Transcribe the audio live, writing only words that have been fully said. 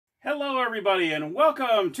Hello everybody and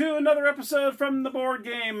welcome to another episode from the Board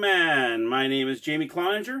Game Man. My name is Jamie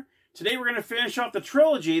Cloninger. Today we're going to finish off the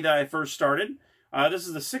trilogy that I first started. This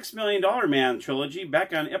is the $6 Million Man trilogy.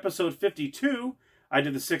 Back on episode 52, I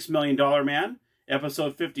did the $6 Million Man.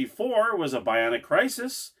 Episode 54 was a Bionic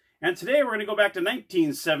Crisis. And today we're going to go back to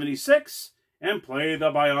 1976 and play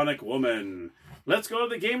the Bionic Woman. Let's go to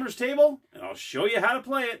the gamer's table and I'll show you how to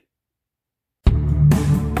play it.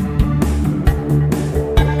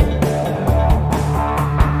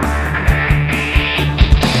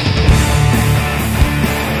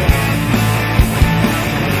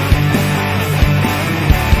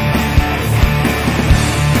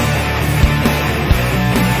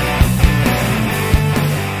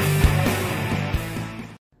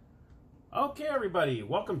 Okay everybody,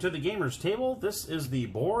 welcome to the gamer's table. This is the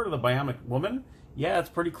board of the Bionic Woman. Yeah, it's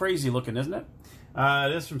pretty crazy looking, isn't it?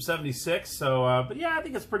 It is from 76, so, but yeah, I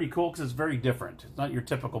think it's pretty cool because it's very different. It's not your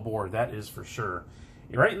typical board, that is for sure.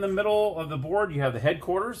 Right in the middle of the board, you have the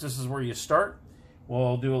headquarters. This is where you start.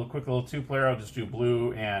 We'll do a quick little two-player. I'll just do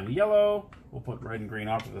blue and yellow. We'll put red and green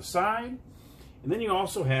off to the side. And then you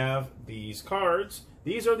also have these cards.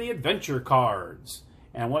 These are the adventure cards.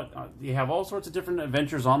 And what you have all sorts of different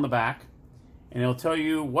adventures on the back. And it'll tell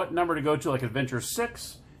you what number to go to, like Adventure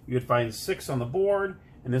 6. You would find 6 on the board,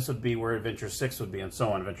 and this would be where Adventure 6 would be, and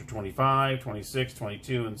so on. Adventure 25, 26,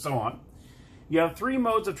 22, and so on. You have 3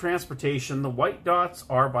 modes of transportation. The white dots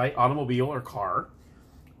are by automobile or car.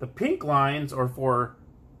 The pink lines are for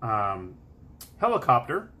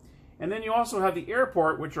helicopter. And then you also have the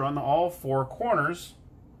airport, which are on all 4 corners,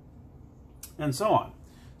 and so on.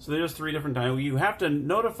 So there's 3 different times. You have to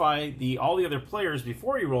notify all the other players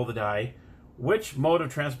before you roll the die which mode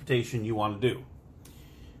of transportation you want to do.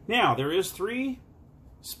 Now, there is 3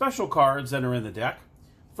 special cards that are in the deck.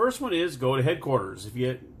 First one is go to headquarters. If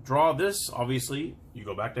you draw this, obviously, you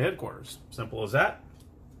go back to headquarters. Simple as that.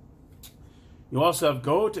 You also have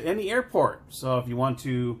go to any airport. So if you want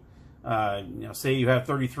to, say you have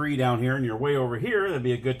 33 down here and you're way over here, that'd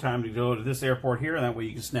be a good time to go to this airport here, and that way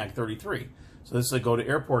you can snag 33. So this is a go to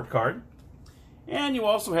airport card. And you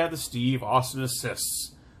also have the Steve Austin Assists.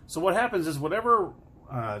 So what happens is whatever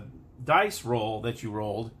dice roll that you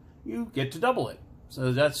rolled, you get to double it.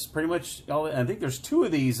 So that's pretty much all. I think there's 2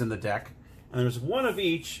 of these in the deck, and there's 1 of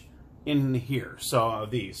each in here. So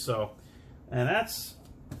these. And that's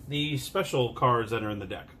the special cards that are in the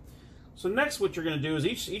deck. So next, what you're going to do is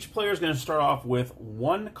each player is going to start off with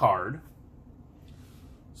 1 card.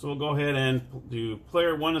 So we'll go ahead and do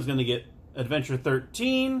player 1 is going to get Adventure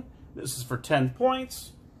 13. This is for 10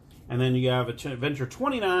 points. And then you have Adventure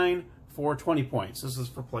 29 for 20 points. This is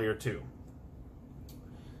for player 2.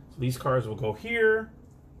 So these cards will go here.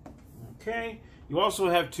 Okay. You also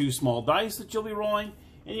have 2 small dice that you'll be rolling.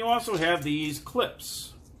 And you also have these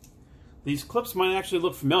clips. These clips might actually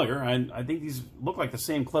look familiar. I think these look like the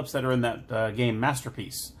same clips that are in that game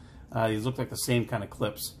Masterpiece. These look like the same kind of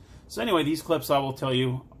clips. So anyway, these clips, I will tell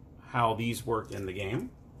you how these work in the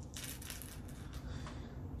game.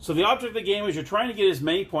 So the object of the game is you're trying to get as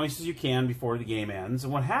many points as you can before the game ends.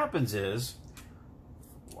 And what happens is,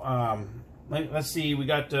 let's see, we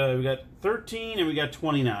got 13 and we got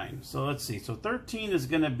 29. So let's see. So 13 is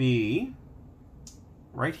going to be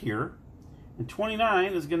right here, and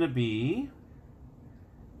 29 is going to be,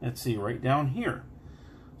 let's see, right down here.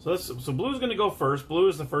 So blue is going to go first. Blue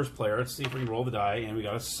is the first player. Let's see if we can roll the die, and we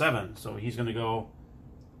got a 7. So he's going to go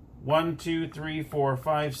 1, 2, 3, 4,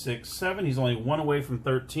 5, 6, 7. He's only 1 away from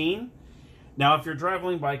 13. Now, if you're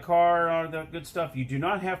traveling by car, all that good stuff, you do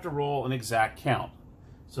not have to roll an exact count.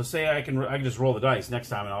 So say I can just roll the dice next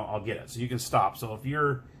time and I'll get it. So you can stop. So if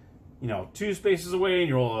you're, 2 spaces away and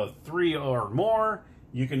you roll a 3 or more,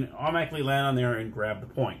 you can automatically land on there and grab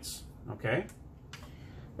the points. Okay?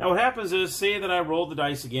 Now what happens is, say that I rolled the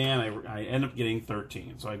dice again, I end up getting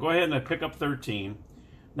 13. So I go ahead and I pick up 13.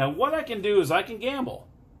 Now what I can do is I can gamble.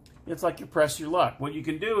 It's like you press your luck. What you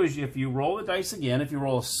can do is if you roll the dice again, if you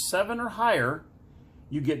roll a 7 or higher,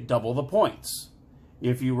 you get double the points.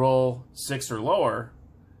 If you roll 6 or lower,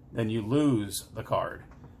 then you lose the card.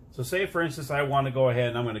 So say, for instance, I want to go ahead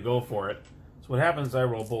and I'm going to go for it. So what happens is I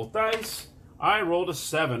roll both dice. I rolled a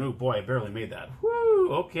 7. Oh boy, I barely made that.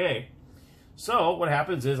 Woo, okay. So what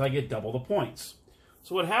happens is I get double the points.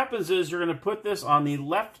 So what happens is you're going to put this on the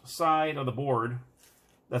left side of the board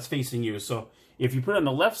that's facing you. So if you put it on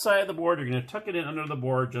the left side of the board, you're going to tuck it in under the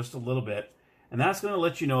board just a little bit. And that's going to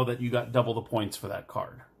let you know that you got double the points for that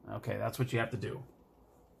card. Okay, that's what you have to do.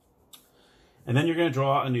 And then you're going to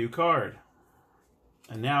draw a new card.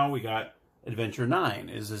 And now we got Adventure 9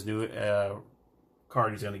 is his new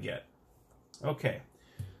card he's going to get. Okay,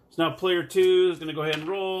 So now player 2 is going to go ahead and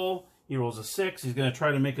roll. He rolls a 6. He's going to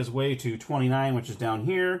try to make his way to 29, which is down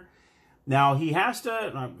here. Now he has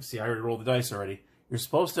to, see, I already rolled the dice already. You're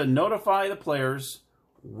supposed to notify the players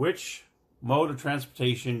which mode of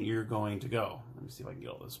transportation you're going to go. Let me see if I can get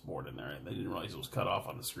all this board in there. I didn't realize it was cut off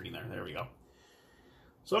on the screen there. There we go.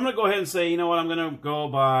 So I'm going to go ahead and say, you know what, I'm going to go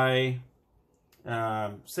by,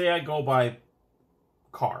 say I go by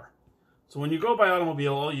car. So when you go by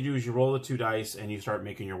automobile, all you do is you roll the 2 dice and you start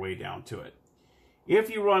making your way down to it. If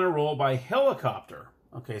you want to roll by helicopter,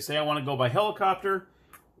 okay, say I want to go by helicopter,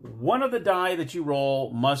 one of the die that you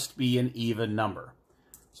roll must be an even number.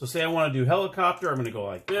 So say I want to do helicopter, I'm going to go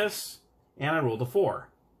like this, and I roll the 4.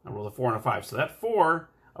 I roll the 4 and a 5. So that 4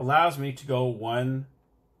 allows me to go 1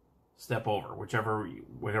 step over,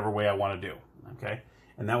 whichever way I want to do, okay?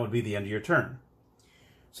 And that would be the end of your turn.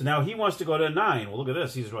 So now he wants to go to 9. Well, look at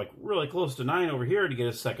this. He's like really close to 9 over here to get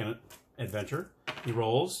his second adventure. He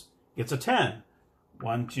rolls, gets a 10.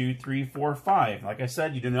 1, 2, 3, 4, 5. Like I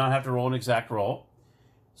said, you do not have to roll an exact roll.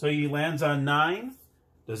 So he lands on 9.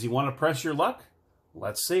 Does he want to press your luck?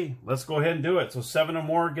 Let's see. Let's go ahead and do it. So 7 or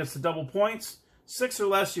more gets the double points. 6 or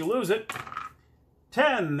less, you lose it.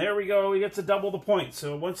 10. There we go. He gets to double the points.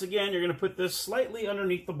 So once again, you're going to put this slightly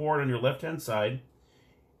underneath the board on your left-hand side.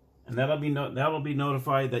 And that'll be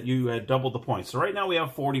notified that you had doubled the points. So right now we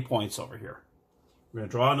have 40 points over here. We're going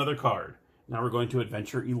to draw another card. Now we're going to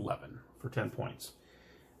adventure 11 for 10 points.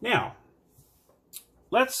 Now,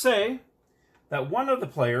 let's say that one of the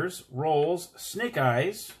players rolls snake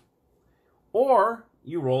eyes, or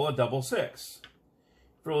you roll a double 6. If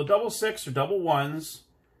you roll a double 6 or double 1s,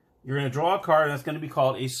 you're going to draw a card that's going to be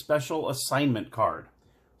called a special assignment card.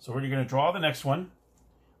 So we're going to draw the next one.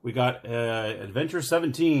 We got Adventure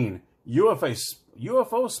 17,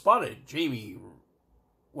 UFO spotted. Jamie,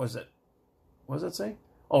 what does that say?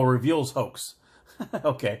 Oh, reveals hoax.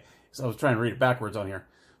 Okay, so I was trying to read it backwards on here.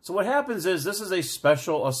 So what happens is this is a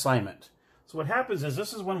special assignment. So what happens is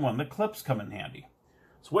this is when one of the clips come in handy.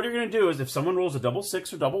 So what you're going to do is if someone rolls a double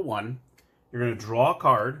 6 or double 1, you're going to draw a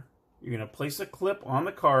card. You're going to place a clip on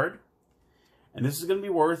the card. And this is going to be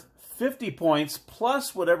worth 50 points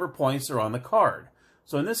plus whatever points are on the card.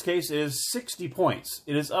 So in this case, it is 60 points.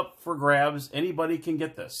 It is up for grabs. Anybody can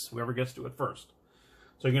get this, whoever gets to it first.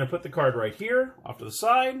 So you're going to put the card right here, off to the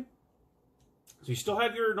side. So you still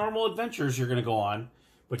have your normal adventures you're going to go on,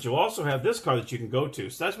 but you'll also have this card that you can go to.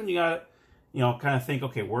 So that's when you got to, kind of think,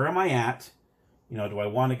 okay, where am I at? Do I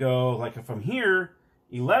want to go, like if I'm here,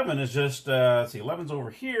 11 is just, let's see, 11's over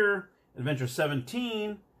here. Adventure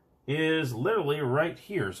 17 is literally right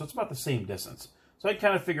here. So it's about the same distance. So I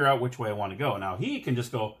kind of figure out which way I want to go. Now he can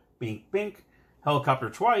just go bink, bink,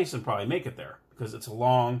 helicopter twice and probably make it there because it's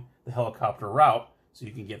along the helicopter route, so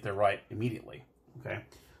you can get there right immediately. Okay,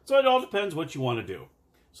 so it all depends what you want to do.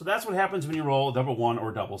 So that's what happens when you roll a double 1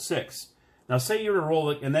 or double 6. Now say you were to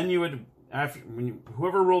roll it, and then you would,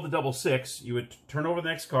 whoever rolled the double 6, you would turn over the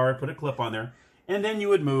next card, put a clip on there, and then you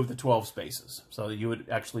would move the 12 spaces. So you would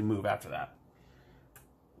actually move after that.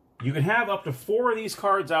 You can have up to 4 of these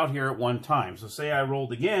cards out here at one time. So say I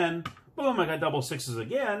rolled again, boom, I got double 6s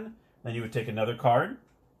again. Then you would take another card,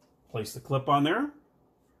 place the clip on there.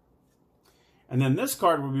 And then this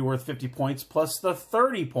card would be worth 50 points plus the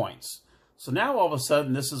 30 points. So now all of a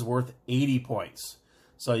sudden this is worth 80 points.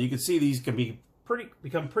 So you can see these can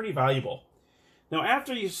become pretty valuable. Now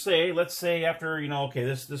after you say, let's say after, okay,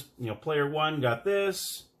 this player 1 got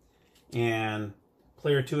this, and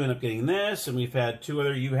player 2 ended up getting this, and we've had 2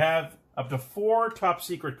 other, you have up to 4 top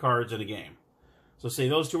secret cards in a game. So say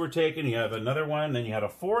those 2 were taken, you have another one, then you had a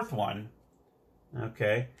 4th one.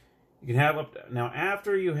 Okay. You can have up to, now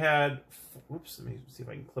after you had, whoops, let me see if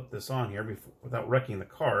I can clip this on here without wrecking the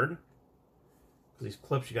card. Because these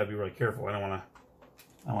clips, you got to be really careful. I don't want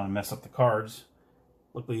to mess up the cards.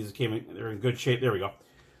 Luckily, they're in good shape. There we go.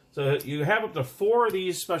 So you have up to 4 of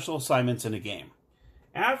these special assignments in a game.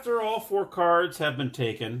 After all 4 cards have been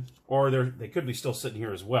taken, or they could be still sitting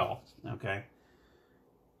here as well, okay?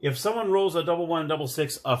 If someone rolls a double 1 and double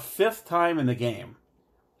 6 a 5th time in the game,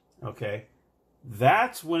 okay,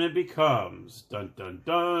 that's when it becomes, dun dun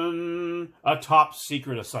dun, a top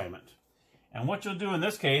secret assignment. And what you'll do in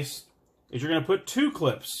this case is you're going to put 2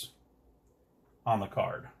 clips on the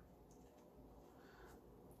card.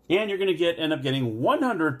 And you're going to end up getting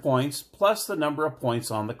 100 points plus the number of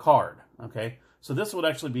points on the card, okay? So this would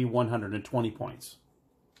actually be 120 points.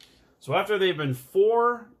 So after they've been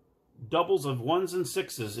 4 doubles of 1s and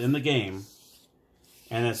 6s in the game,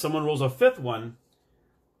 and then someone rolls a 5th one,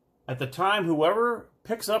 at the time whoever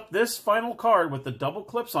picks up this final card with the double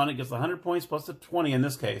clips on it gets 100 points plus the 20 in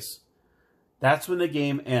this case. That's when the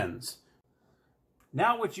game ends.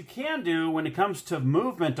 Now what you can do when it comes to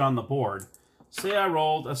movement on the board, say I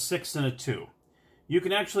rolled a 6 and a 2. You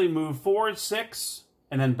can actually move forward 6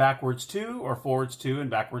 and then backwards 2, or forwards 2 and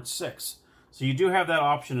backwards 6. So you do have that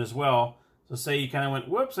option as well. So say you kind of went,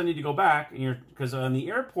 whoops, I need to go back, and because on the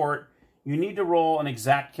airport, you need to roll an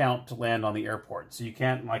exact count to land on the airport. So you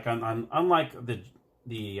can't, like unlike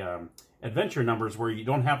the adventure numbers where you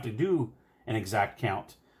don't have to do an exact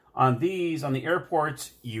count. On these, on the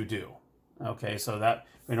airports, you do. Okay, so that,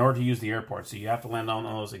 in order to use the airport, so you have to land on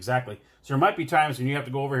those exactly. So there might be times when you have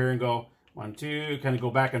to go over here and go 1, 2, kind of go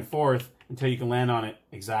back and forth until you can land on it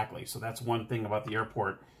exactly. So that's one thing about the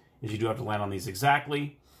airport, is you do have to land on these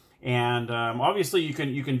exactly. And obviously you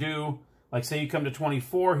can do, like say you come to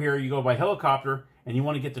 24 here, you go by helicopter, and you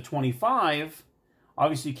want to get to 25.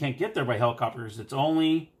 Obviously you can't get there by helicopter because it's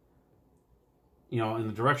only, you know, in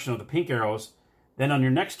the direction of the pink arrows. Then on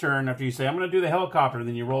your next turn, after you say, I'm going to do the helicopter, and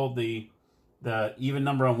then you roll the even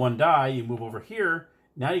number on one die, you move over here.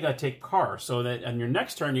 Now you got to take car. So that on your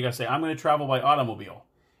next turn, you got to say, I'm going to travel by automobile.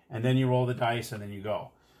 And then you roll the dice, and then you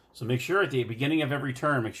go. So make sure at the beginning of every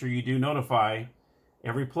turn, make sure you do notify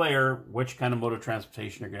every player which kind of mode of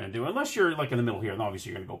transportation you're going to do. Unless you're like in the middle here, and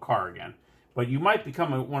obviously you're going to go car again. But you might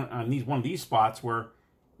become one of these spots where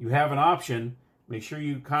you have an option. Make sure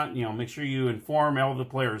you make sure you inform all the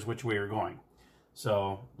players which way you're going.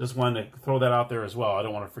 So just wanted to throw that out there as well. I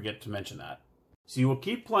don't want to forget to mention that. So you will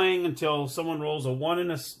keep playing until someone rolls a 1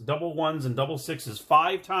 and a double 1s and double 6s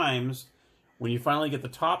 5 times when you finally get the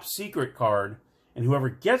top secret card. And whoever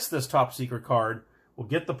gets this top secret card will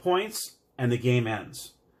get the points and the game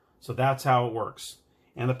ends. So that's how it works.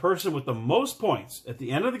 And the person with the most points at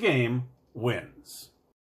the end of the game wins.